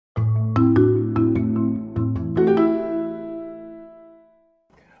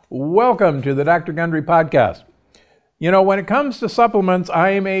Welcome to the Dr. Gundry podcast. You know, when it comes to supplements,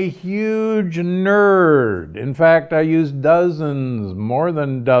 I'm a huge nerd. In fact, I use dozens, more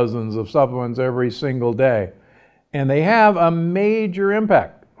than dozens of supplements every single day. And they have a major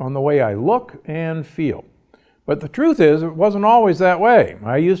impact on the way I look and feel. But the truth is, it wasn't always that way.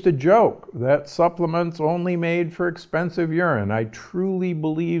 I used to joke that supplements only made for expensive urine. I truly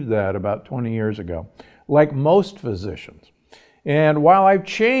believed that about 20 years ago, like most physicians. And while I've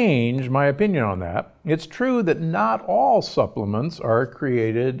changed my opinion on that, it's true that not all supplements are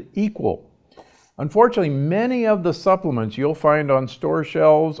created equal. Unfortunately, many of the supplements you'll find on store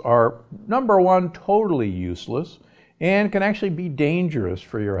shelves are, number one, totally useless and can actually be dangerous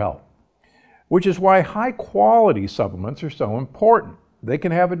for your health, which is why high-quality supplements are so important. They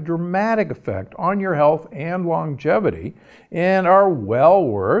can have a dramatic effect on your health and longevity and are well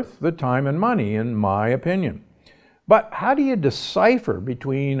worth the time and money, in my opinion. But how do you decipher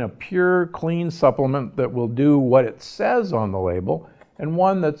between a pure, clean supplement that will do what it says on the label and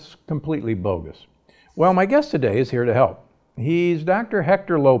one that's completely bogus? Well, my guest today is here to help. He's Dr.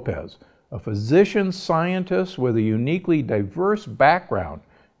 Hector Lopez, a physician scientist with a uniquely diverse background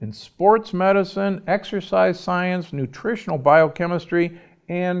in sports medicine, exercise science, nutritional biochemistry,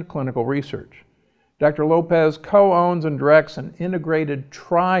 and clinical research. Dr. Lopez co-owns and directs an integrated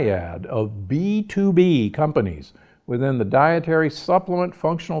triad of B2B companies within the dietary, supplement,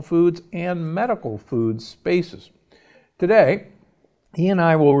 functional foods, and medical food spaces. Today, he and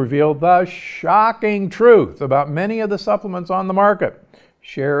I will reveal the shocking truth about many of the supplements on the market,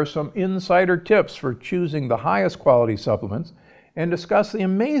 share some insider tips for choosing the highest quality supplements, and discuss the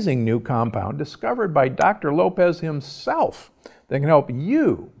amazing new compound discovered by Dr. Lopez himself that can help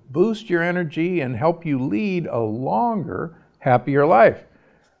you boost your energy and help you lead a longer, happier life.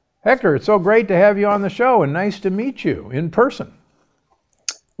 Hector, it's so great to have you on the show and nice to meet you in person.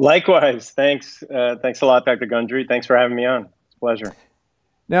 Likewise. Thanks. Thanks a lot, Dr. Gundry. Thanks for having me on. It's a pleasure.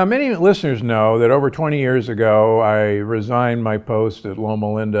 Now, many listeners know that over 20 years ago, I resigned my post at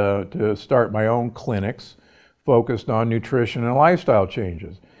Loma Linda to start my own clinics focused on nutrition and lifestyle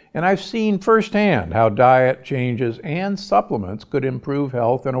changes. And I've seen firsthand how diet changes and supplements could improve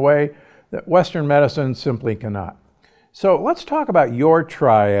health in a way that Western medicine simply cannot. So let's talk about your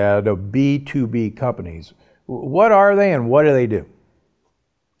triad of B2B companies. What are they and what do they do?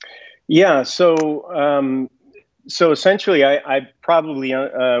 Yeah, so essentially I probably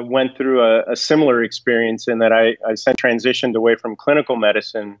went through a similar experience in that I transitioned away from clinical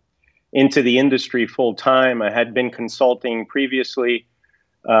medicine into the industry full time. I had been consulting previously,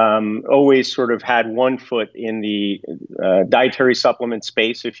 always sort of had one foot in the dietary supplement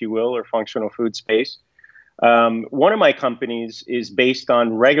space, if you will, or functional food space. One of my companies is based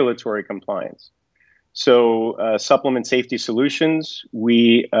on regulatory compliance. So Supplement Safety Solutions,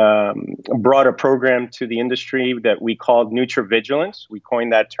 we brought a program to the industry that we called Nutravigilance. We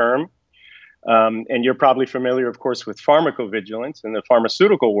coined that term. And you're probably familiar, of course, with pharmacovigilance in the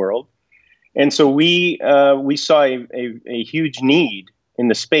pharmaceutical world. And so we saw a huge need in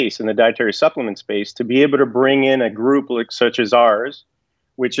the space, in the dietary supplement space, to be able to bring in a group like, such as ours,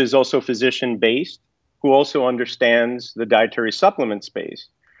 which is also physician-based, who also understands the dietary supplement space,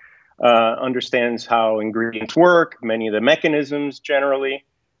 understands how ingredients work, many of the mechanisms generally,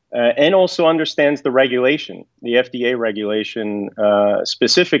 and also understands the regulation, the FDA regulation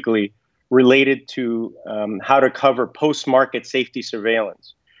specifically related to how to cover post-market safety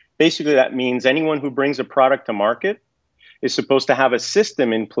surveillance. Basically, that means anyone who brings a product to market is supposed to have a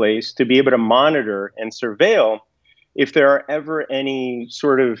system in place to be able to monitor and surveil if there are ever any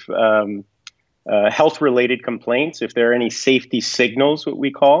sort of health-related complaints, if there are any safety signals, what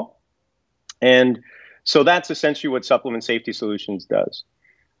we call. And so that's essentially what Supplement Safety Solutions does.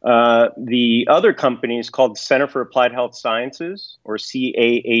 The other company is called Center for Applied Health Sciences, or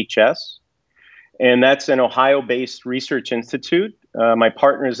CAHS, and that's an Ohio-based research institute. My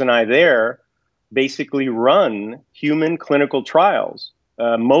partners and I there basically run human clinical trials,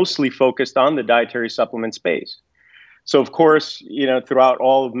 mostly focused on the dietary supplement space. So, of course, you know, throughout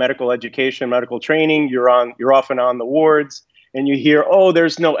all of medical education, medical training, you're often on the wards and you hear, oh,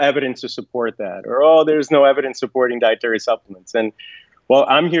 there's no evidence to support that, or, oh, there's no evidence supporting dietary supplements. And, well,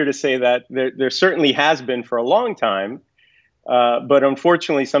 I'm here to say that there certainly has been for a long time. But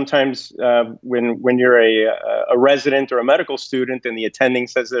unfortunately, sometimes when you're a resident or a medical student and the attending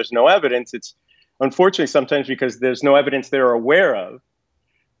says there's no evidence, it's unfortunately sometimes because there's no evidence they're aware of.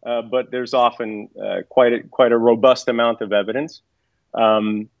 But there's often quite a robust amount of evidence.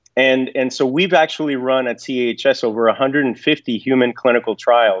 And so we've actually run at CHS over 150 human clinical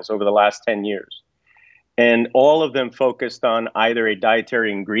trials over the last 10 years. and all of them focused on either a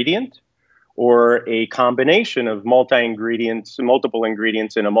dietary ingredient or a combination of multiple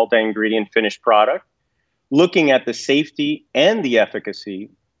ingredients in a multi-ingredient finished product, looking at the safety and the efficacy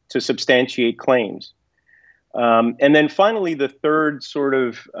to substantiate claims. And then finally, the third sort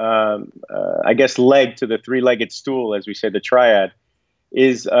of, leg to the three-legged stool, as we say, the triad,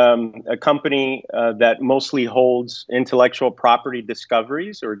 is a company that mostly holds intellectual property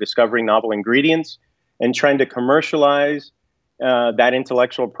discoveries or discovering novel ingredients and trying to commercialize that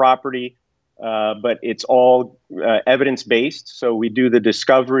intellectual property. But it's all evidence-based. So we do the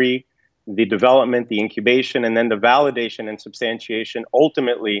discovery, the development, the incubation, and then the validation and substantiation,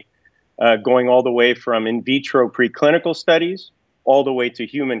 ultimately going all the way from in vitro preclinical studies all the way to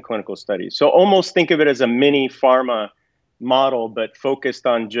human clinical studies. So almost think of it as a mini pharma model, but focused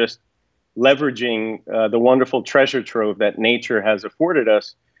on just leveraging the wonderful treasure trove that nature has afforded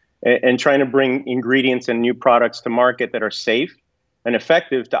us and trying to bring ingredients and new products to market that are safe and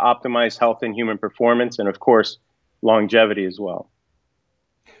effective to optimize health and human performance, and of course, longevity as well.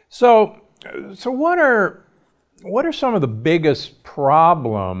 So what are some of the biggest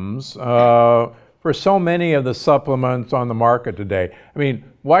problems for so many of the supplements on the market today? I mean,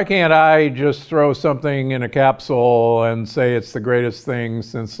 why can't I just throw something in a capsule and say it's the greatest thing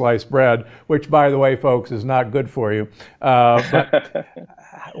since sliced bread, which, by the way, folks, is not good for you? But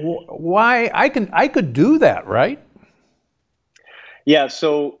why I could do that, right? Yeah,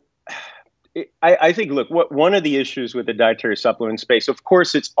 so I think, look, one of the issues with the dietary supplement space, of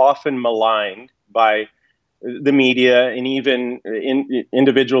course, it's often maligned by the media and even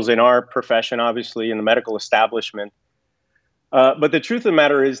individuals in our profession, obviously, in the medical establishment. But the truth of the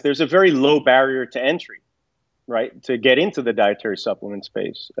matter is there's a very low barrier to entry, right, to get into the dietary supplement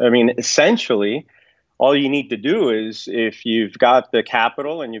space. I mean, essentially, all you need to do is, if you've got the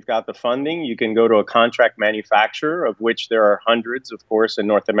capital and you've got the funding, you can go to a contract manufacturer, of which there are hundreds, of course, in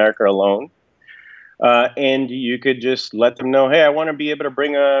North America alone. And you could just let them know, hey, I want to be able to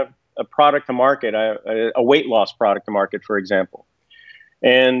bring a product to market, a weight loss product to market, for example.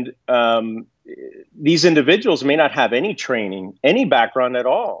 And these individuals may not have any training, any background at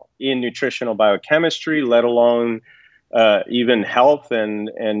all in nutritional biochemistry, let alone even health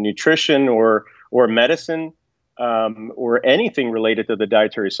and nutrition or medicine or anything related to the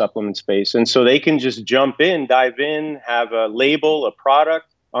dietary supplement space. And so they can just jump in, dive in, have a label, a product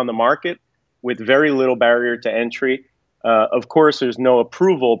on the market with very little barrier to entry. Of course, there's no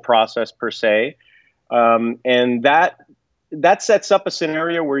approval process per se. And that sets up a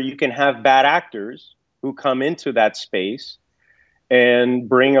scenario where you can have bad actors who come into that space and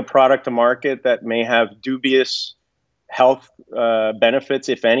bring a product to market that may have dubious health benefits,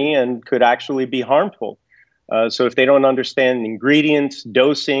 if any, and could actually be harmful. So if they don't understand ingredients,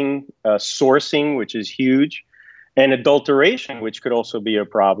 dosing, sourcing, which is huge, and adulteration, which could also be a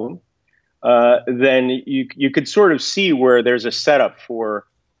problem, then you could sort of see where there's a setup for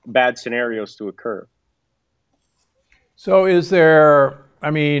bad scenarios to occur. So is there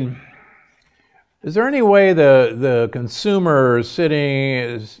any way the consumer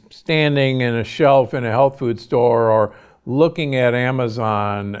standing in a shelf in a health food store or looking at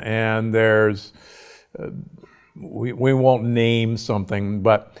Amazon, and there's, we won't name something,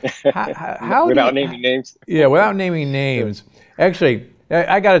 but how without naming names? Yeah, without naming names. Actually,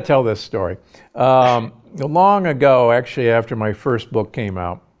 I got to tell this story. Long ago, actually, after my first book came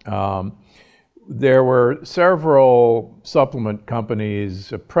out, there were several supplement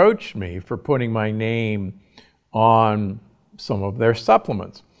companies approached me for putting my name on some of their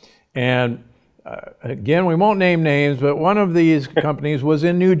supplements. And again, we won't name names, but one of these companies was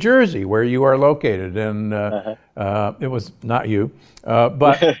in New Jersey, where you are located, and it was not you.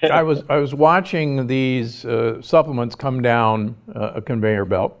 But I was watching these supplements come down a conveyor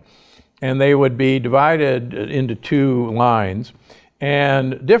belt, and they would be divided into two lines,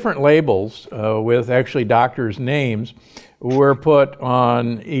 and different labels with actually doctors' names were put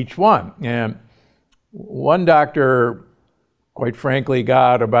on each one. And one doctor, quite frankly,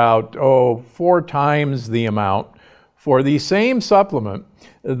 got about 4 times the amount for the same supplement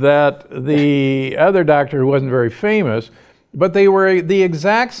that the other doctor, who wasn't very famous, but they were the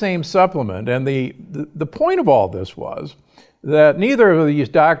exact same supplement. And the point of all this was that neither of these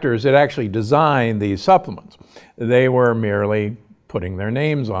doctors had actually designed these supplements. They were merely putting their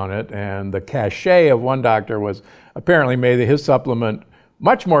names on it, and the cachet of one doctor was apparently made his supplement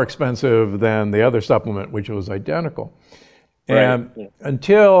much more expensive than the other supplement, which was identical. Right. And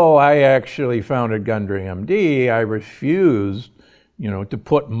until I actually founded Gundry MD, I refused, to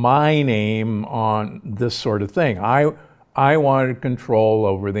put my name on this sort of thing. I I wanted control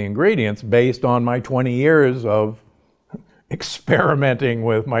over the ingredients based on my 20 years of experimenting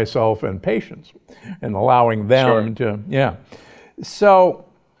with myself and patients and allowing them to, yeah. So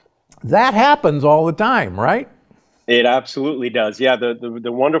that happens all the time, right? It absolutely does. Yeah,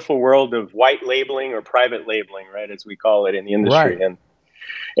 the wonderful world of white labeling or private labeling, right, as we call it in the industry. Right.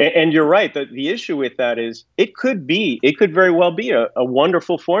 And you're right. The issue with that is it could very well be a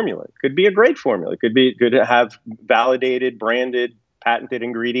wonderful formula. It could be a great formula. It could be good to have validated, branded, patented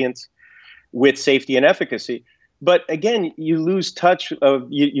ingredients with safety and efficacy. But again, you lose touch of,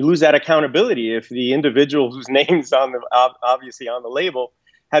 you lose that accountability if the individual whose name's on the obviously on the label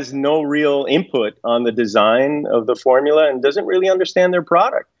has no real input on the design of the formula and doesn't really understand their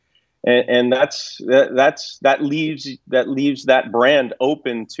product. And that leaves that brand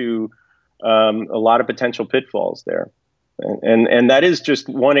open to a lot of potential pitfalls there, and that is just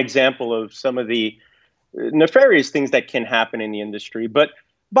one example of some of the nefarious things that can happen in the industry. But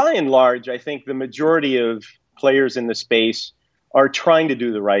by and large, I think the majority of players in the space are trying to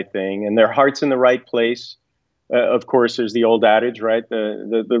do the right thing, and their heart's in the right place. Of course, there's the old adage, right?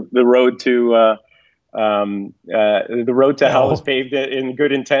 The road to the road to hell is paved in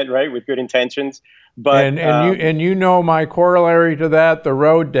good intent, right? With good intentions. But you know my corollary to that: the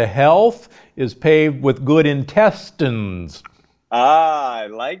road to health is paved with good intestines. Ah, I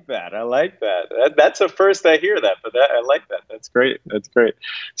like that. I like that. That's the first I hear that, but I like that. That's great. That's great.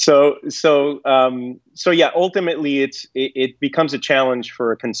 So yeah. Ultimately, it becomes a challenge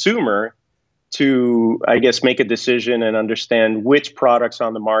for a consumer to, I guess, make a decision and understand which products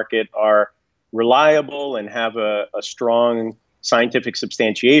on the market are reliable and have a strong scientific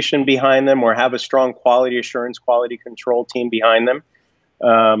substantiation behind them, or have a strong quality assurance, quality control team behind them,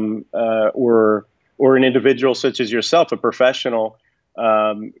 or an individual such as yourself, a professional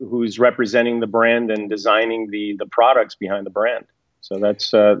who's representing the brand and designing the products behind the brand. So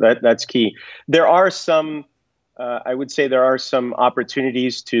that's key. There are some, I would say, there are some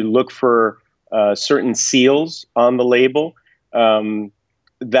opportunities to look for certain seals on the label.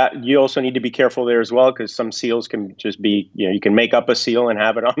 That you also need to be careful there as well, because some seals can just be, you can make up a seal and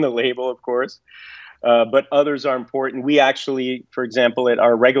have it on the label, of course. But others are important. We actually, for example, at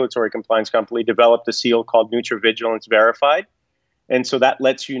our regulatory compliance company, developed a seal called Nutri-Vigilance Verified. And so that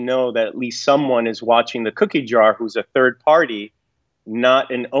lets you know that at least someone is watching the cookie jar who's a third party,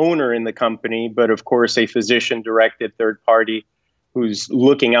 not an owner in the company, but of course a physician-directed third party who's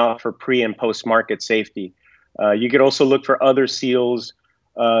looking out for pre- and post-market safety. You could also look for other seals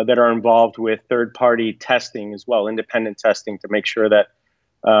that are involved with third-party testing as well, independent testing, to make sure that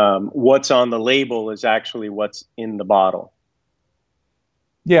what's on the label is actually what's in the bottle.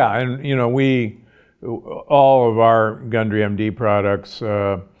 Yeah, and all of our Gundry MD products,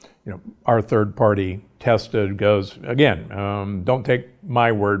 are third-party tested. Goes again. Don't take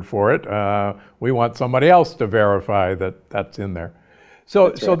my word for it. We want somebody else to verify that that's in there.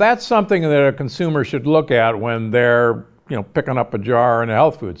 So that's something that a consumer should look at when they're picking up a jar in a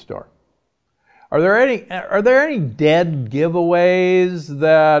health food store. Are there any dead giveaways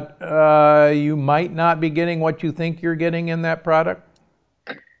that you might not be getting what you think you're getting in that product?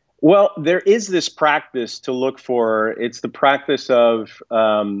 Well, there is this practice to look for. It's the practice of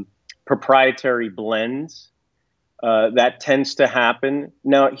proprietary blends. That tends to happen.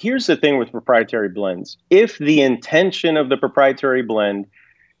 Now, here's the thing with proprietary blends. If the intention of the proprietary blend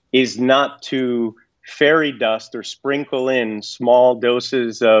is not to fairy dust or sprinkle in small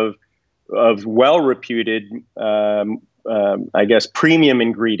doses of well-reputed, I guess, premium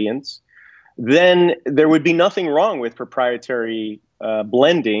ingredients, then there would be nothing wrong with proprietary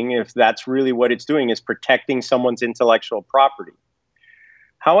blending if that's really what it's doing, is protecting someone's intellectual property.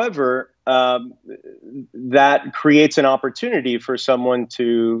 However, that creates an opportunity for someone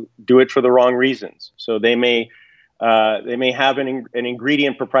to do it for the wrong reasons. So they may have an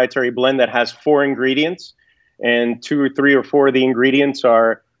ingredient proprietary blend that has 4 ingredients, and 2 or 3 or 4 of the ingredients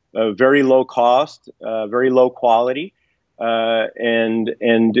are very low cost, very low quality, and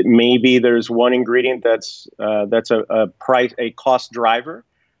maybe there's one ingredient that's a cost driver.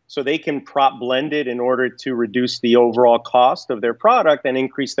 So they can prop blend it in order to reduce the overall cost of their product and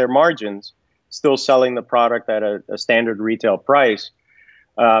increase their margins, still selling the product at a standard retail price.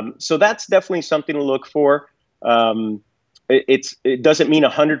 So that's definitely something to look for. It doesn't mean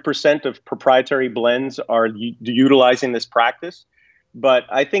 100% of proprietary blends are utilizing this practice, but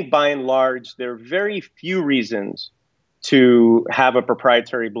I think by and large, there are very few reasons to have a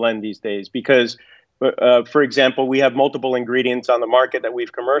proprietary blend these days, because for example, we have multiple ingredients on the market that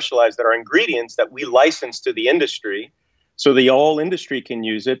we've commercialized that are ingredients that we license to the industry, so the whole industry can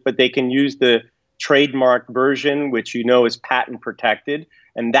use it, but they can use the trademark version, which you know is patent protected.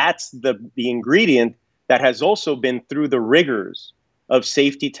 And that's the ingredient that has also been through the rigors of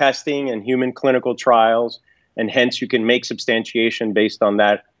safety testing and human clinical trials. And hence you can make substantiation based on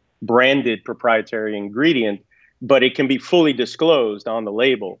that branded proprietary ingredient, but it can be fully disclosed on the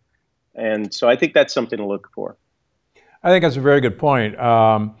label. And so I think that's something to look for. I think that's a very good point.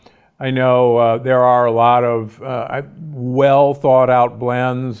 I know there are a lot of well thought out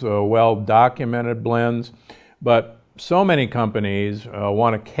blends, well documented blends, but so many companies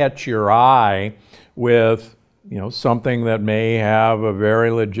want to catch your eye with something that may have a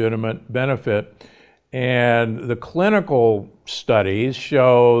very legitimate benefit. And the clinical studies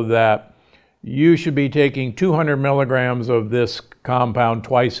show that you should be taking 200 milligrams of this compound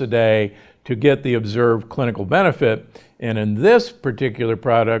twice a day to get the observed clinical benefit. And in this particular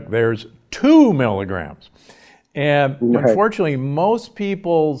product, there's 2 milligrams. And unfortunately, most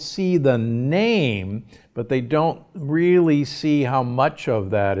people see the name, but they don't really see how much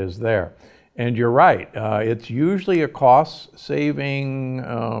of that is there. And you're right, it's usually a cost-saving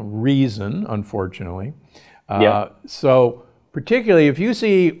reason, unfortunately. So particularly if you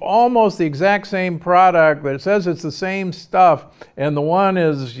see almost the exact same product that says it's the same stuff, and the one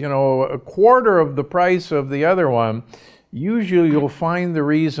is, a quarter of the price of the other one, usually you'll find the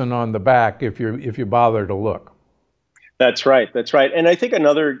reason on the back if you bother to look. That's right. That's right. And I think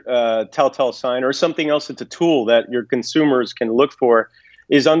another telltale sign, or something else that's a tool that your consumers can look for,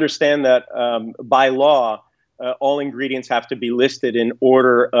 is understand that by law, all ingredients have to be listed in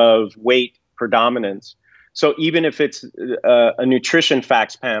order of weight predominance. So even if it's a nutrition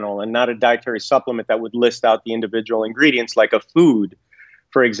facts panel and not a dietary supplement that would list out the individual ingredients, like a food,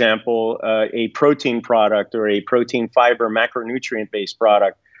 for example, a protein product or a protein fiber macronutrient-based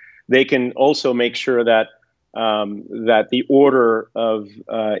product, they can also make sure that that the order of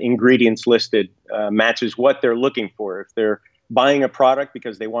ingredients listed matches what they're looking for. If they're buying a product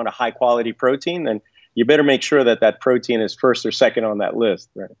because they want a high-quality protein, then you better make sure that that protein is first or second on that list.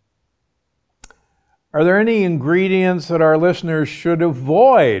 Right? Are there any ingredients that our listeners should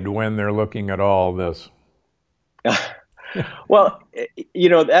avoid when they're looking at all this? Well,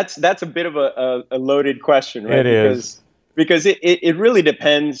 that's a bit of a loaded question, right? It is. Because it really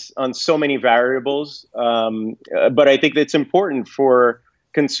depends on so many variables. But I think it's important for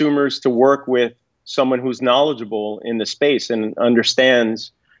consumers to work with someone who's knowledgeable in the space and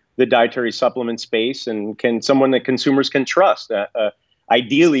understands the dietary supplement space, and someone that consumers can trust.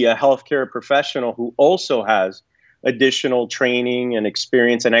 Ideally, a healthcare professional who also has additional training and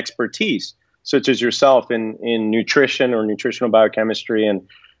experience and expertise, such as yourself in nutrition or nutritional biochemistry and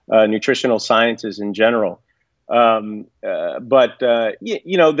nutritional sciences in general. But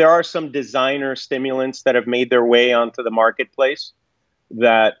there are some designer stimulants that have made their way onto the marketplace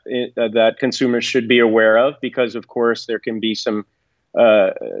that consumers should be aware of, because, of course, there can be some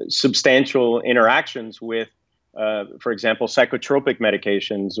substantial interactions with, for example, psychotropic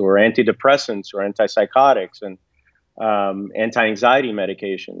medications or antidepressants or antipsychotics and anti-anxiety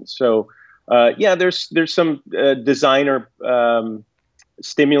medications. So, there's some designer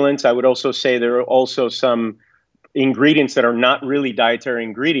stimulants. I would also say there are also some ingredients that are not really dietary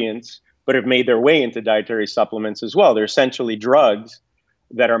ingredients, but have made their way into dietary supplements as well. They're essentially drugs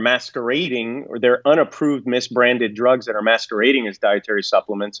that are masquerading, or they're unapproved, misbranded drugs that are masquerading as dietary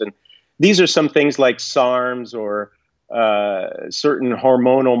supplements. And these are some things like SARMs or certain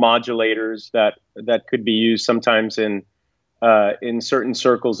hormonal modulators that could be used sometimes in certain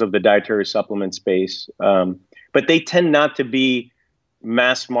circles of the dietary supplement space. But they tend not to be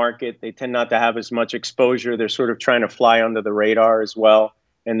mass market. They tend not to have as much exposure. They're sort of trying to fly under the radar as well.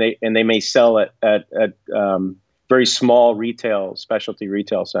 And they may sell at very small specialty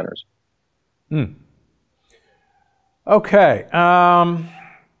retail centers. Okay.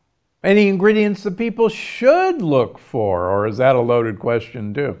 Any ingredients that people should look for, or is that a loaded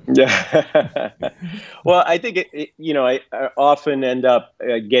question too? Yeah. Well, I think I often end up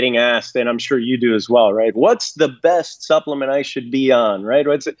getting asked, and I'm sure you do as well, right? What's the best supplement I should be on, right?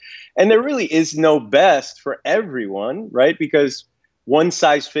 And there really is no best for everyone, right? Because one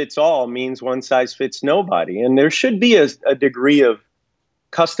size fits all means one size fits nobody. And there should be a degree of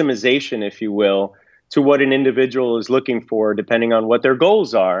customization, if you will, to what an individual is looking for, depending on what their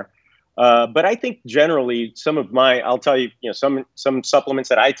goals are. But I think generally I'll tell you, some supplements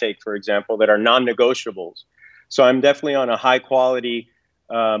that I take, for example, that are non-negotiables. So I'm definitely on a high quality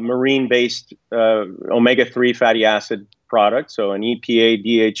marine-based omega-3 fatty acid product. So an EPA,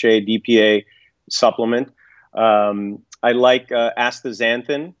 DHA, DPA supplement. I like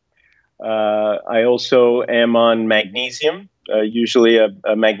astaxanthin. I also am on magnesium. usually a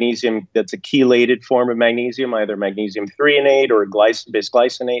magnesium that's a chelated form of magnesium, either magnesium threonate or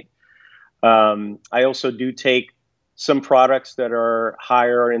bisglycinate. I also do take some products that are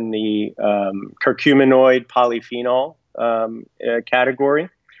higher in the curcuminoid polyphenol category.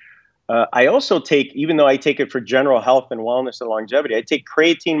 I also take, even though I take it for general health and wellness and longevity, I take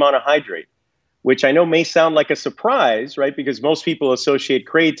creatine monohydrate, which I know may sound like a surprise, right? Because most people associate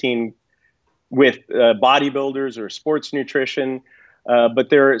creatine with bodybuilders or sports nutrition, but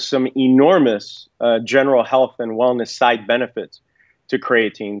there are some enormous general health and wellness side benefits to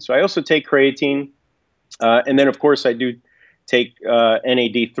creatine. So I also take creatine, and then of course I do take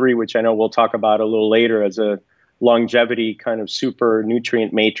NAD3, which I know we'll talk about a little later, as a longevity kind of super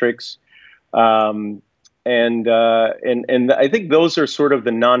nutrient matrix. And I think those are sort of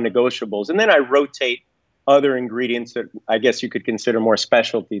the non-negotiables. And then I rotate other ingredients that I guess you could consider more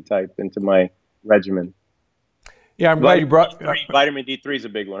specialty type into my regimen. Yeah, I'm glad you brought... Vitamin D3 is a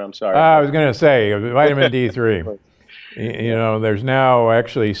big one, I'm sorry. I was going to say, vitamin D3. You know, there's now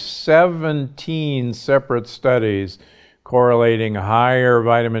actually 17 separate studies correlating higher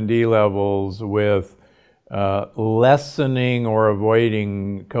vitamin D levels with lessening or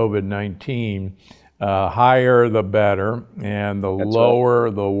avoiding COVID-19. Higher the better, and the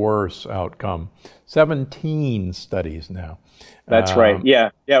lower the worse outcome. 17 studies now. That's right. Yeah.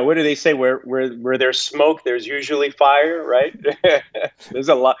 What do they say? Where there's smoke, there's usually fire, right? There's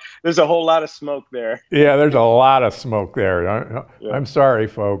a whole lot of smoke there. Yeah, there's a lot of smoke there. I'm sorry,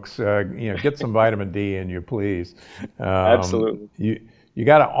 folks. Get some vitamin D in you, please. Absolutely. You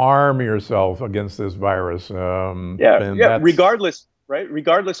got to arm yourself against this virus. Regardless. Right.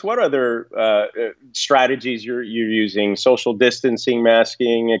 Regardless, what other strategies you're using, social distancing,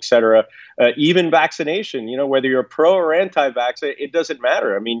 masking, et cetera, even vaccination, whether you're pro or anti-vax, it doesn't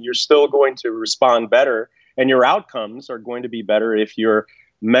matter. I mean, you're still going to respond better, and your outcomes are going to be better if you're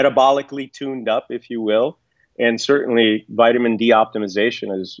metabolically tuned up, if you will. And certainly vitamin D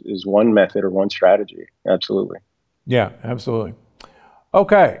optimization is one method or one strategy. Absolutely. Yeah, absolutely.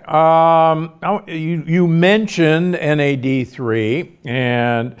 Okay, you mentioned NAD3,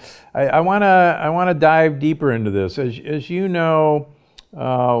 and I want to dive deeper into this. As you know,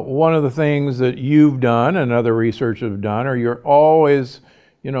 one of the things that you've done and other researchers have done, or you're always,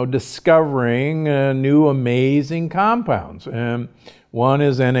 discovering new amazing compounds. And one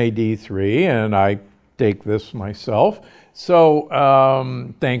is NAD3, and I take this myself. So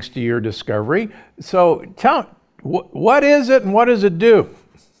thanks to your discovery. So what is it and what does it do?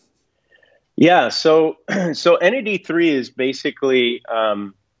 Yeah, so NAD3 is basically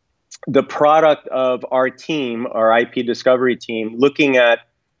the product of our team, our IP discovery team, looking at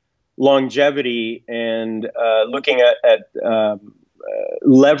longevity and looking at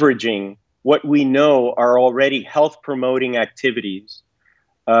leveraging what we know are already health promoting activities.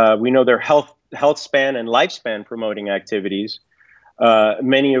 We know they're health span and lifespan promoting activities.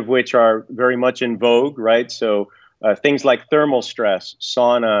 Many of which are very much in vogue, right? So things like thermal stress,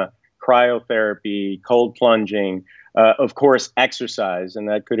 sauna, cryotherapy, cold plunging, of course, exercise, and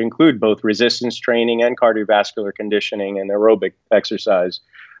that could include both resistance training and cardiovascular conditioning and aerobic exercise,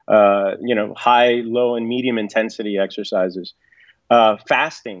 high, low, and medium intensity exercises,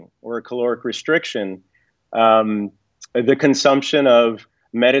 fasting or caloric restriction, the consumption of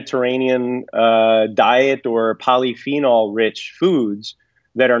Mediterranean diet or polyphenol-rich foods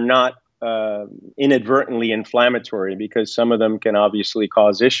that are not inadvertently inflammatory, because some of them can obviously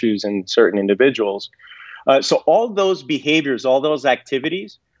cause issues in certain individuals. So all those behaviors, all those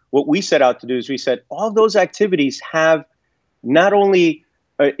activities, what we set out to do is we said all those activities have not only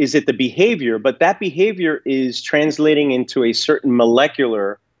is it the behavior, but that behavior is translating into a certain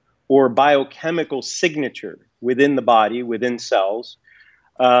molecular or biochemical signature within the body, within cells.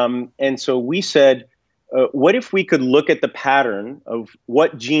 And so we said, what if we could look at the pattern of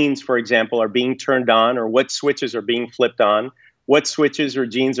what genes, for example, are being turned on, or what switches are being flipped on, what switches or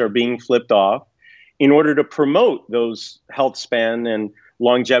genes are being flipped off, in order to promote those health span and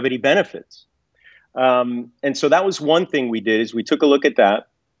longevity benefits. And so that was one thing we did, is we took a look at that.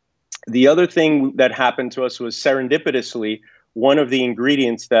 The other thing that happened to us was, serendipitously, one of the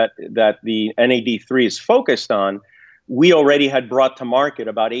ingredients that the NAD3 is focused on, we already had brought to market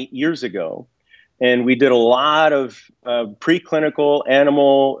about 8 years ago. And we did a lot of preclinical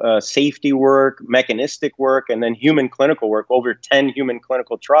animal safety work, mechanistic work, and then human clinical work, over 10 human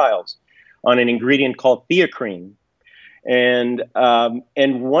clinical trials on an ingredient called theacrine. And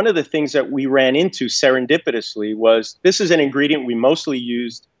one of the things that we ran into serendipitously was, this is an ingredient we mostly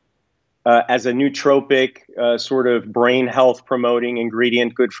used as a nootropic, sort of brain health promoting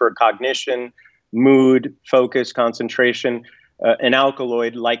ingredient, good for cognition, mood, focus, concentration, an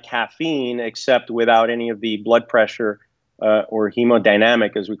alkaloid like caffeine, except without any of the blood pressure or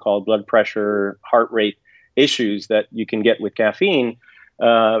hemodynamic, as we call it, blood pressure, heart rate issues that you can get with caffeine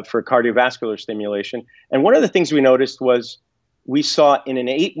for cardiovascular stimulation. And one of the things we noticed was we saw in an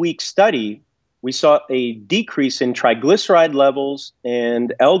 8-week study, we saw a decrease in triglyceride levels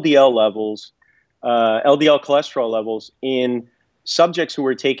and LDL levels, LDL cholesterol levels in subjects who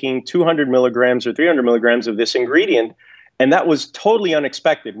were taking 200 milligrams or 300 milligrams of this ingredient. And that was totally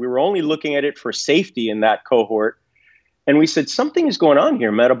unexpected. We were only looking at it for safety in that cohort. And we said, something is going on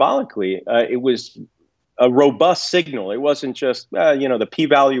here metabolically. It was a robust signal. It wasn't just, the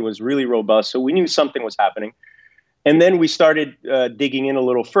p-value was really robust. So we knew something was happening. And then we started digging in a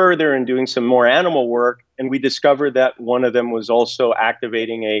little further and doing some more animal work. And we discovered that one of them was also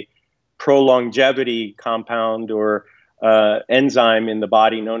activating a pro-longevity compound or enzyme in the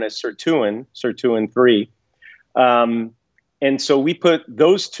body known as sirtuin 3. And so we put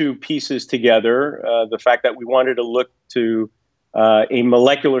those two pieces together, the fact that we wanted to look to a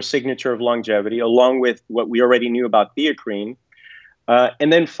molecular signature of longevity, along with what we already knew about theocrine.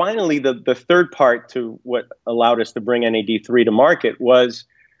 And then finally, the third part to what allowed us to bring NAD3 to market was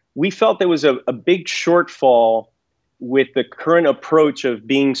we felt there was a big shortfall with the current approach of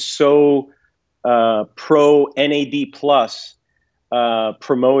being so pro-NAD plus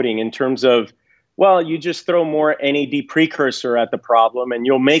promoting in terms of, well, you just throw more NAD precursor at the problem and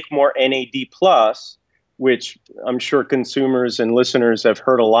you'll make more NAD plus, which I'm sure consumers and listeners have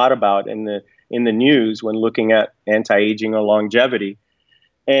heard a lot about in the news when looking at anti-aging or longevity.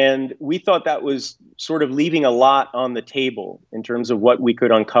 And we thought that was sort of leaving a lot on the table in terms of what we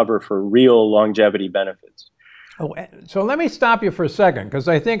could uncover for real longevity benefits. Oh, so let me stop you for a second, because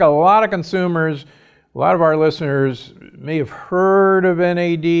I think a lot of consumers, a lot of our listeners may have heard of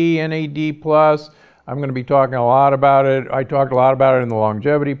NAD, NAD+. I'm going to be talking a lot about it. I talked a lot about it in the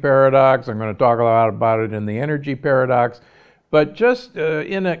longevity paradox. I'm going to talk a lot about it in the energy paradox. But just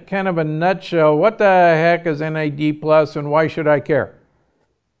in a kind of a nutshell, what the heck is NAD+ and why should I care?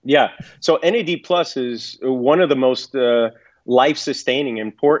 Yeah, so NAD+ is one of the most life-sustaining,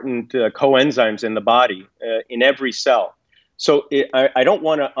 important coenzymes in the body, in every cell. So I don't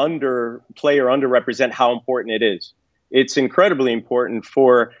want to underplay or underrepresent how important it is. It's incredibly important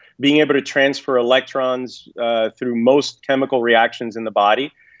for being able to transfer electrons through most chemical reactions in the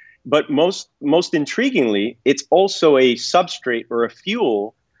body. But most intriguingly, it's also a substrate or a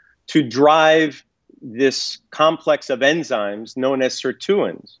fuel to drive this complex of enzymes known as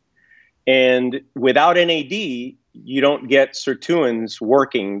sirtuins. And without NAD, you don't get sirtuins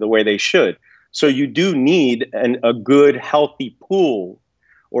working the way they should. So you do need a good, healthy pool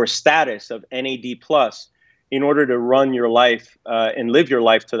or status of NAD+ in order to run your life and live your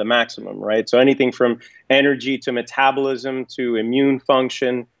life to the maximum, right? So anything from energy to metabolism to immune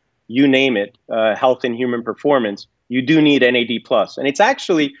function, you name it, health and human performance, you do need NAD+. And it's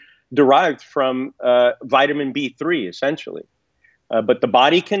actually derived from vitamin B3, essentially. But the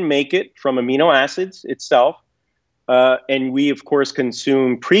body can make it from amino acids itself. And we, of course,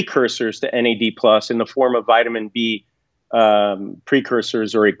 consume precursors to NAD+ in the form of vitamin B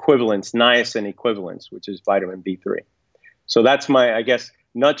precursors or equivalents, niacin equivalents, which is vitamin B3. So that's my, I guess,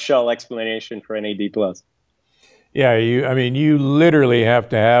 nutshell explanation for NAD+. Yeah, you literally have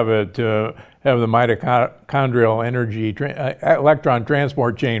to have it to have the mitochondrial energy electron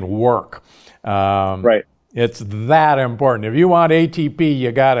transport chain work. Right. It's that important. If you want ATP,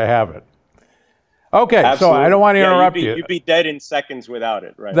 you got to have it. Okay, Absolutely. So I don't want to interrupt you. You'd be dead in seconds without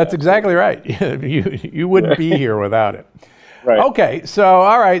it, right? That's exactly right. You wouldn't be here without it. Right. Okay, so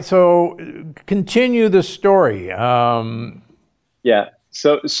all right, so continue the story. Yeah.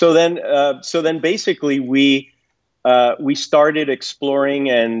 So then basically we started exploring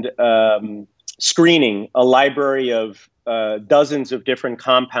and screening a library of dozens of different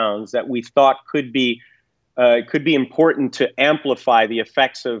compounds that we thought could be important to amplify the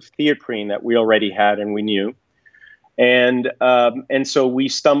effects of theocrine that we already had and we knew. And so we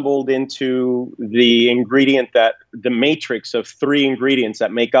stumbled into the ingredient the matrix of 3 ingredients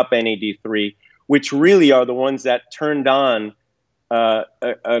that make up NAD3, which really are the ones that turned on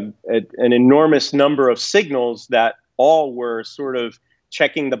an enormous number of signals that all were sort of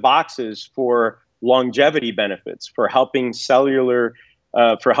checking the boxes for longevity benefits, for helping with cellular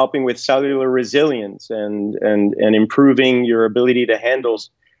resilience and improving your ability to handle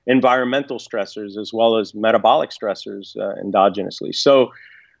environmental stressors as well as metabolic stressors endogenously. So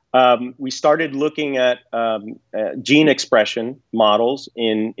we started looking at gene expression models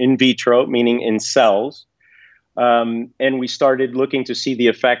in vitro, meaning in cells. And we started looking to see the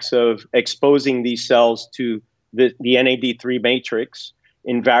effects of exposing these cells to the NAD3 matrix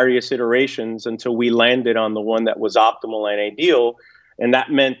in various iterations until we landed on the one that was optimal and ideal. And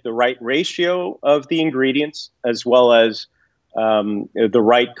that meant the right ratio of the ingredients as well as the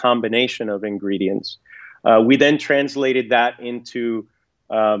right combination of ingredients. We then translated that into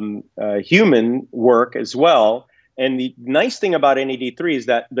human work as well. And the nice thing about NAD3 is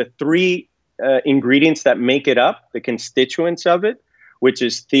that the three ingredients that make it up, the constituents of it, which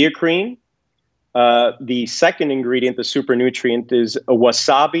is theocrine. The second ingredient, the supernutrient, is a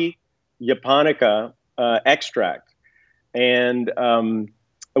wasabi japonica extract. And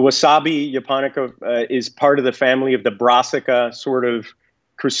wasabi japonica is part of the family of the brassica sort of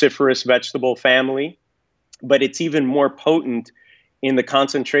cruciferous vegetable family, but it's even more potent in the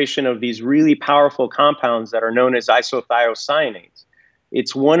concentration of these really powerful compounds that are known as isothiocyanates.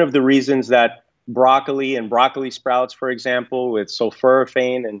 It's one of the reasons that broccoli and broccoli sprouts, for example, with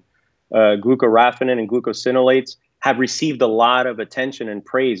sulforaphane and glucoraphanin and glucosinolates, have received a lot of attention and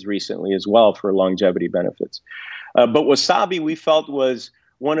praise recently as well for longevity benefits. But wasabi, we felt, was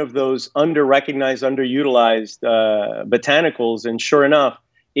one of those under-recognized, underutilized botanicals, and sure enough,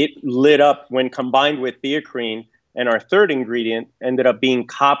 it lit up when combined with theocrine, and our third ingredient ended up being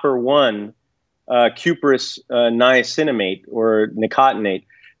copper-1 cuprous niacinamate or nicotinate.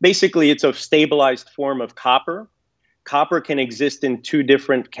 Basically, it's a stabilized form of copper. Copper can exist in two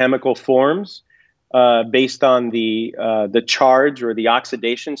different chemical forms based on the charge or the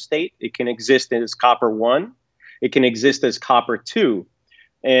oxidation state. It can exist as copper-1. It can exist as copper-2.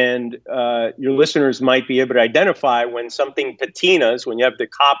 And your listeners might be able to identify when something patinas, when you have the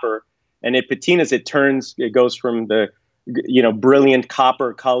copper and it patinas, it goes from the brilliant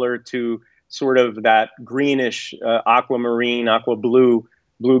copper color to sort of that greenish aquamarine, aqua blue,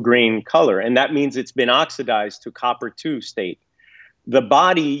 blue-green color. And that means it's been oxidized to copper-2 state. The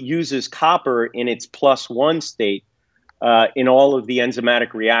body uses copper in its +1 state in all of the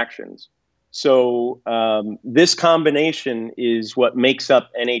enzymatic reactions. So this combination is what makes up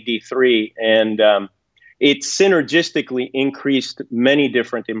NAD3, and it synergistically increased many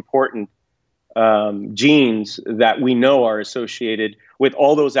different important genes that we know are associated with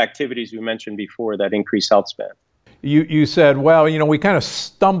all those activities we mentioned before that increase health span. You said, well, we kind of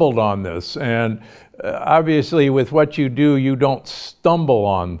stumbled on this, and obviously with what you do, you don't stumble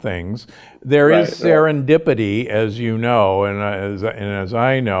on things. There is serendipity, as you know, and as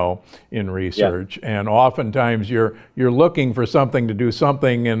I know in research, and oftentimes you're looking for something to do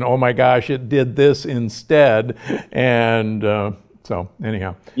something, and oh my gosh, it did this instead, and so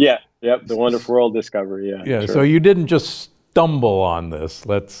anyhow. Yep, the wonderful world discovery. Sure. So you didn't just stumble on this.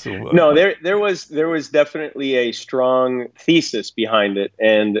 No, there was definitely a strong thesis behind it,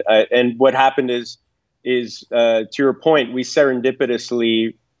 and what happened is to your point, we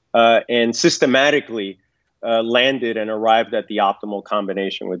serendipitously and systematically landed and arrived at the optimal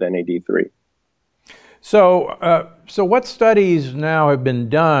combination with NAD3. So what studies now have been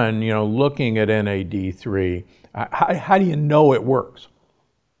done, looking at NAD3? How do you know it works?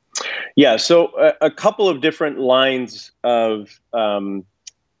 Yeah, so a couple of different lines of why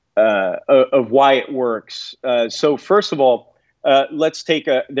it works. So first of all, let's take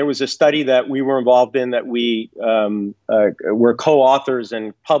there was a study that we were involved in that we were co-authors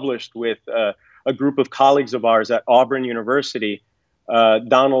and published with a group of colleagues of ours at Auburn University.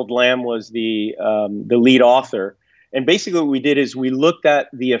 Donald Lamb was the lead author. And basically what we did is we looked at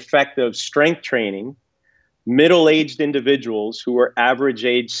the effect of strength training. Middle-aged individuals who were average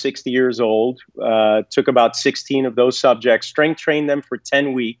age 60 years old, took about 16 of those subjects, strength trained them for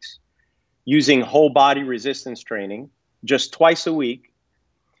 10 weeks using whole body resistance training, just twice a week.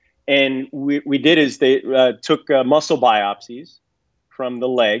 And we did is they took muscle biopsies from the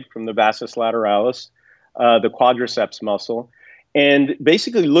leg, from the vastus lateralis, the quadriceps muscle, and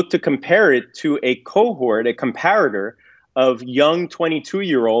basically looked to compare it to a cohort, a comparator of young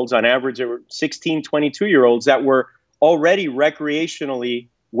 22-year-olds, on average there were 16, 22-year-olds that were already recreationally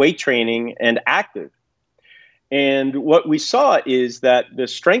weight training and active. And what we saw is that the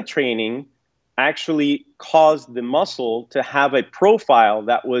strength training actually caused the muscle to have a profile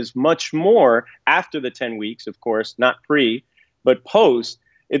that was much more, after the 10 weeks, of course, not pre, but post,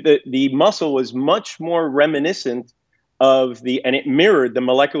 the muscle was much more reminiscent of and it mirrored the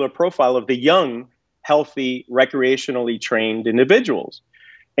molecular profile of the young, healthy, recreationally trained individuals.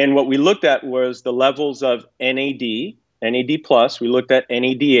 And what we looked at was the levels of NAD+. We looked at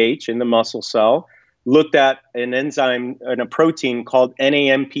NADH in the muscle cell, looked at an enzyme and a protein called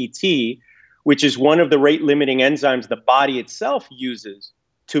NAMPT, which is one of the rate-limiting enzymes the body itself uses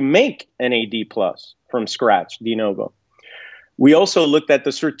to make NAD plus from scratch, de novo. We also looked at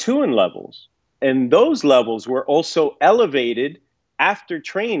the sirtuin levels, and those levels were also elevated after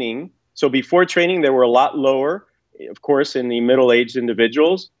training. So before training, they were a lot lower, of course, in the middle-aged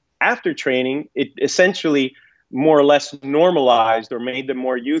individuals. After training, it essentially more or less normalized or made them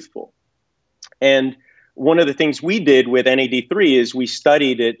more youthful. And one of the things we did with NAD3 is we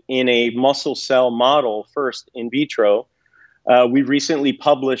studied it in a muscle cell model first in vitro. We recently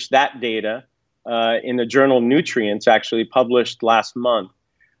published that data in the journal Nutrients, actually published last month.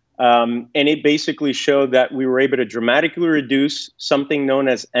 And it basically showed that we were able to dramatically reduce something known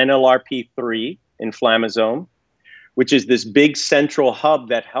as NLRP3, inflammasome, which is this big central hub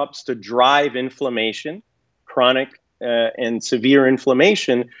that helps to drive inflammation. Chronic and severe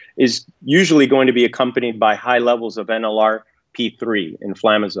inflammation is usually going to be accompanied by high levels of NLRP3,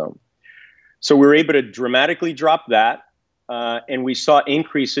 inflammasome. So we were able to dramatically drop that. And we saw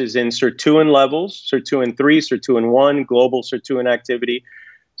increases in sirtuin levels, sirtuin 3, sirtuin 1, global sirtuin activity.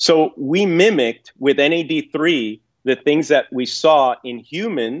 So we mimicked with NAD3 the things that we saw in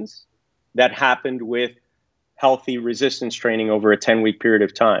humans that happened with healthy resistance training over a 10-week period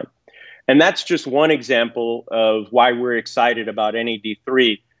of time. And that's just one example of why we're excited about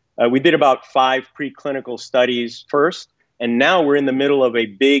NAD3. We did about 5 preclinical studies first, and now we're in the middle of a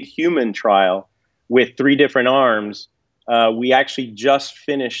big human trial with 3 different arms. We actually just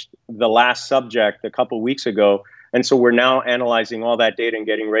finished the last subject a couple weeks ago, and so we're now analyzing all that data and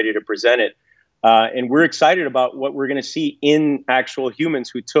getting ready to present it. And we're excited about what we're going to see in actual humans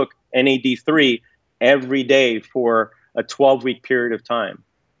who took NAD3 every day for a 12-week period of time.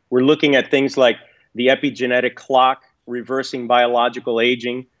 We're looking at things like the epigenetic clock, reversing biological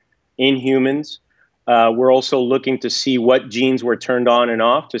aging in humans. We're also looking to see what genes were turned on and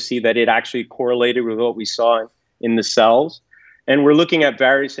off to see that it actually correlated with what we saw in the cells. And we're looking at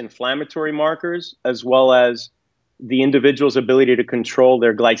various inflammatory markers as well as the individual's ability to control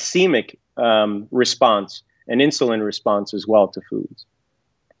their glycemic response and insulin response as well to foods.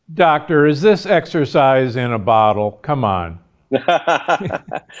 Doctor, is this exercise in a bottle? Come on. Yeah,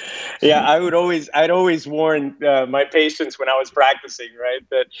 I'd always warn my patients when I was practicing, right,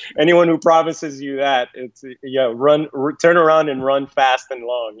 that anyone who promises you that, it's turn around and run fast and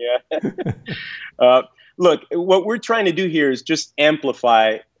long. Yeah. Look, what we're trying to do here is just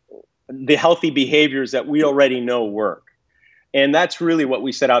amplify the healthy behaviors that we already know work. And that's really what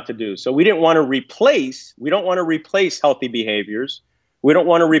we set out to do. So we don't want to replace healthy behaviors. We don't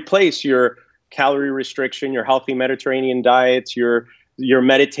want to replace your calorie restriction, your healthy Mediterranean diets, your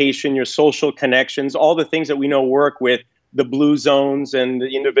meditation, your social connections, all the things that we know work with the blue zones and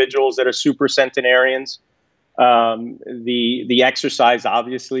the individuals that are super centenarians, the exercise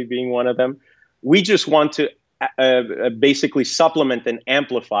obviously being one of them. We just want to basically supplement and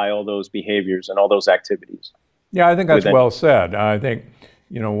amplify all those behaviors and all those activities. Yeah, I think that's well said. I think,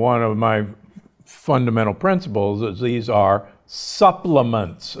 one of my fundamental principles is these are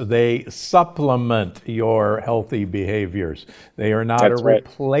supplements. They supplement your healthy behaviors. They are not a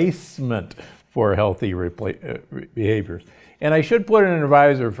replacement for healthy behaviors. And I should put in an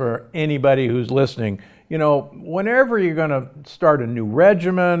advisor for anybody who's listening. Whenever you're going to start a new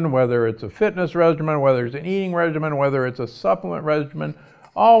regimen, whether it's a fitness regimen, whether it's an eating regimen, whether it's a supplement regimen,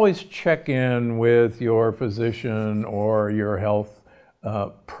 always check in with your physician or your health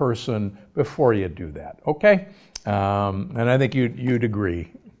person before you do that, okay? And I think you'd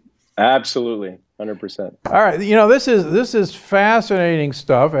agree. Absolutely, 100%. All right, this is fascinating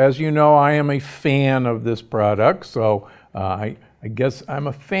stuff. As you know, I am a fan of this product, so I guess I'm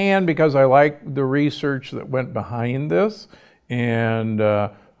a fan because I like the research that went behind this, and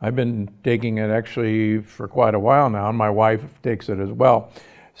I've been taking it actually for quite a while now, and my wife takes it as well.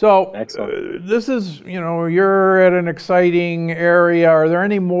 So this is, you're at an exciting area. Are there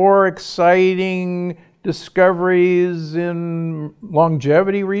any more exciting discoveries in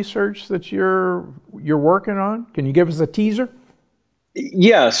longevity research that you're working on? Can you give us a teaser?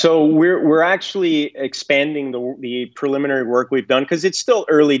 Yeah, so we're actually expanding the preliminary work we've done because it's still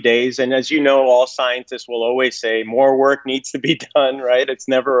early days, and as you know, all scientists will always say more work needs to be done, right? It's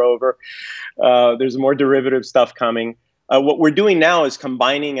never over. There's more derivative stuff coming. What we're doing now is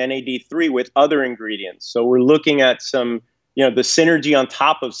combining NAD3 with other ingredients. So we're looking at some, the synergy on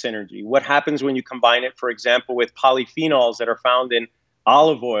top of synergy. What happens when you combine it, for example, with polyphenols that are found in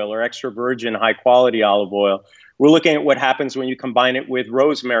olive oil or extra virgin high quality olive oil? We're looking at what happens when you combine it with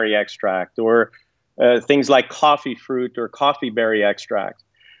rosemary extract or things like coffee fruit or coffee berry extract.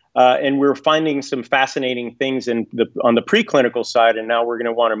 And we're finding some fascinating things on the preclinical side, and now we're going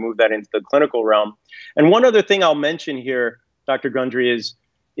to want to move that into the clinical realm. And one other thing I'll mention here, Dr. Gundry, is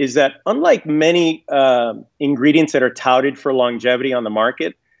is that unlike many ingredients that are touted for longevity on the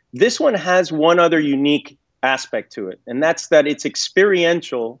market, this one has one other unique aspect to it, and that's that it's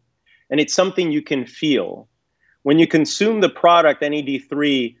experiential and it's something you can feel. When you consume the product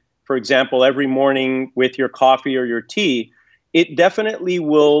NAD3, for example, every morning with your coffee or your tea, it definitely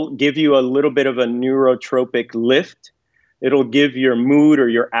will give you a little bit of a neurotropic lift. It'll give your mood or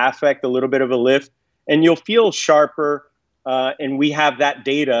your affect a little bit of a lift, and you'll feel sharper. And we have that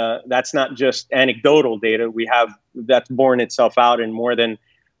data. That's not just anecdotal data. We have that's borne itself out in more than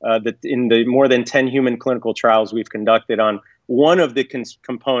in the more than 10 human clinical trials we've conducted on one of the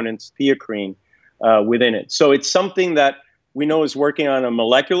components, theocrine, within it. So it's something that we know is working on a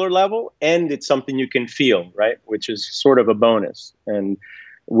molecular level, and it's something you can feel, right? Which is sort of a bonus, and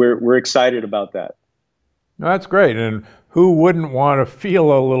we're excited about that. That's great. And who wouldn't want to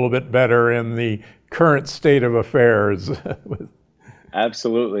feel a little bit better in the current state of affairs?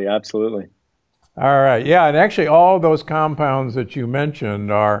 Absolutely, absolutely. All right, yeah, and actually all those compounds that you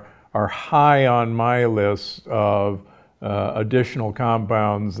mentioned are high on my list of additional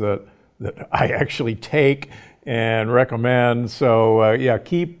compounds that I actually take and recommend. So yeah,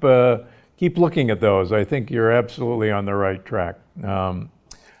 keep looking at those. I think you're absolutely on the right track.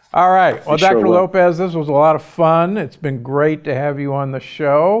 All right, well, Dr. Lopez, this was a lot of fun. It's been great to have you on the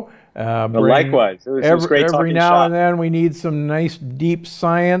show. Well, likewise. It was great talking every now and then we need some nice deep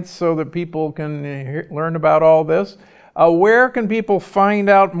science so that people can learn about all this. Where can people find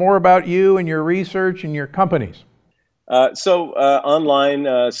out more about you and your research and your companies? Online,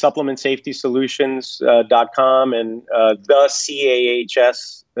 supplementsafetysolutions.com and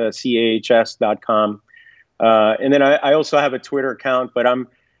CAHS.com. And then I also have a Twitter account, but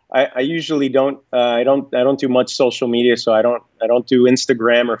I usually don't do much social media, so I don't do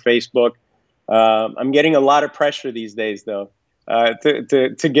Instagram or Facebook. I'm getting a lot of pressure these days, though,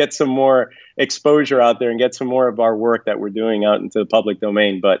 to get some more exposure out there and get some more of our work that we're doing out into the public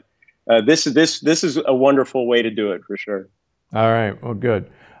domain. But this is a wonderful way to do it for sure. All right, well,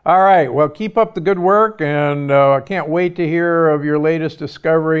 good. All right, well, keep up the good work, and I can't wait to hear of your latest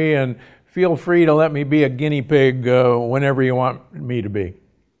discovery. And feel free to let me be a guinea pig whenever you want me to be.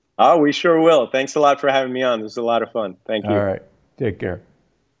 Oh, we sure will. Thanks a lot for having me on. This was a lot of fun. Thank you. All right. Take care.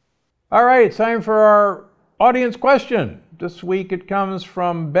 All right. It's time for our audience question. This week it comes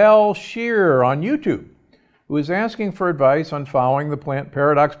from Belle Shear on YouTube, who is asking for advice on following the Plant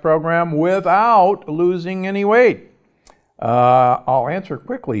Paradox program without losing any weight. I'll answer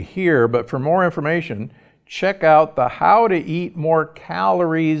quickly here, but for more information, check out the How to Eat More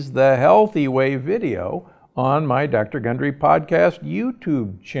Calories the Healthy Way video on my Dr. Gundry podcast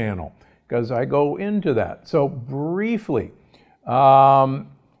YouTube channel, because I go into that. So briefly,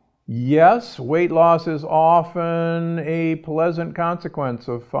 yes, weight loss is often a pleasant consequence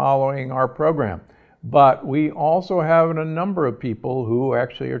of following our program, but we also have a number of people who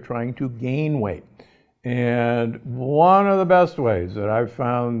actually are trying to gain weight. And one of the best ways that I've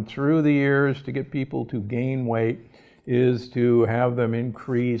found through the years to get people to gain weight is to have them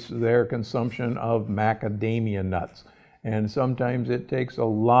increase their consumption of macadamia nuts. And sometimes it takes a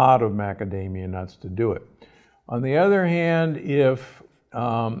lot of macadamia nuts to do it. On the other hand, if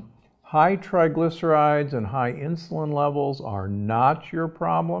high triglycerides and high insulin levels are not your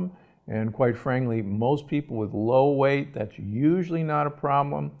problem, and quite frankly, most people with low weight, that's usually not a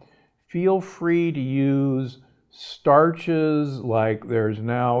problem, feel free to use starches. Like there's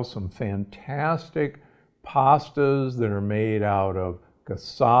now some fantastic pastas that are made out of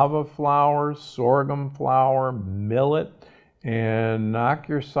cassava flour, sorghum flour, millet, and knock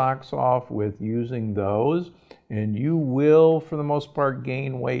your socks off with using those, and you will, for the most part,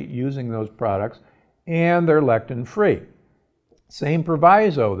 gain weight using those products, and they're lectin free. Same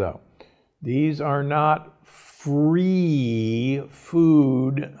proviso though, these are not free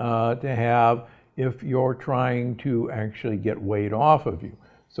food to have if you're trying to actually get weight off of you.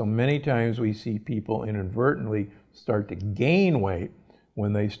 So many times we see people inadvertently start to gain weight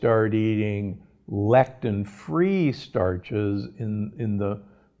when they start eating lectin-free starches in the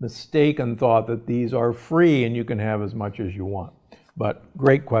mistaken thought that these are free and you can have as much as you want. But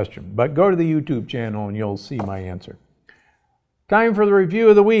great question. But go to the YouTube channel and you'll see my answer. Time for the review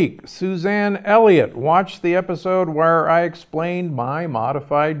of the week. Suzanne Elliott watched the episode where I explained my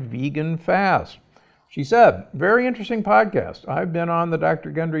modified vegan fast. She said, very interesting podcast. I've been on the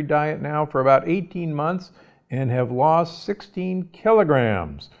Dr. Gundry diet now for about 18 months and have lost 16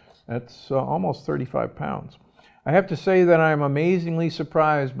 kilograms. That's almost 35 pounds. I have to say that I'm amazingly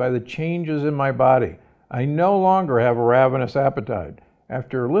surprised by the changes in my body. I no longer have a ravenous appetite.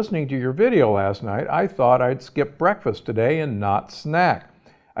 After listening to your video last night, I thought I'd skip breakfast today and not snack.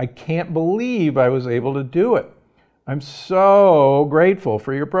 I can't believe I was able to do it. I'm so grateful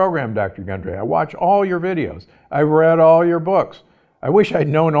for your program, Dr. Gundry. I watch all your videos. I've read all your books. I wish I'd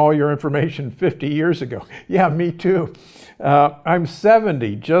known all your information 50 years ago. Yeah, me too. I'm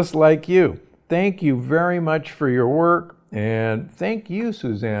 70, just like you. Thank you very much for your work, and thank you,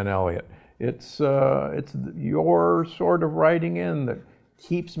 Suzanne Elliott. It's your sort of writing in that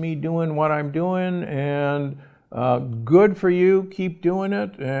keeps me doing what I'm doing, and good for you. Keep doing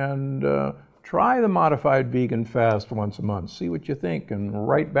it, and try the modified vegan fast once a month. See what you think, and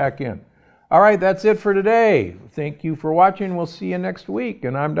write back in. All right, that's it for today. Thank you for watching. We'll see you next week.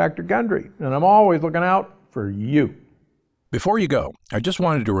 And I'm Dr. Gundry, and I'm always looking out for you. Before you go, I just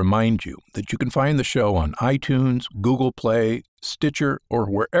wanted to remind you that you can find the show on iTunes, Google Play, Stitcher, or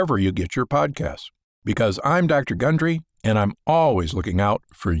wherever you get your podcasts. Because I'm Dr. Gundry, and I'm always looking out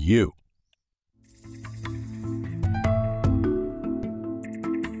for you.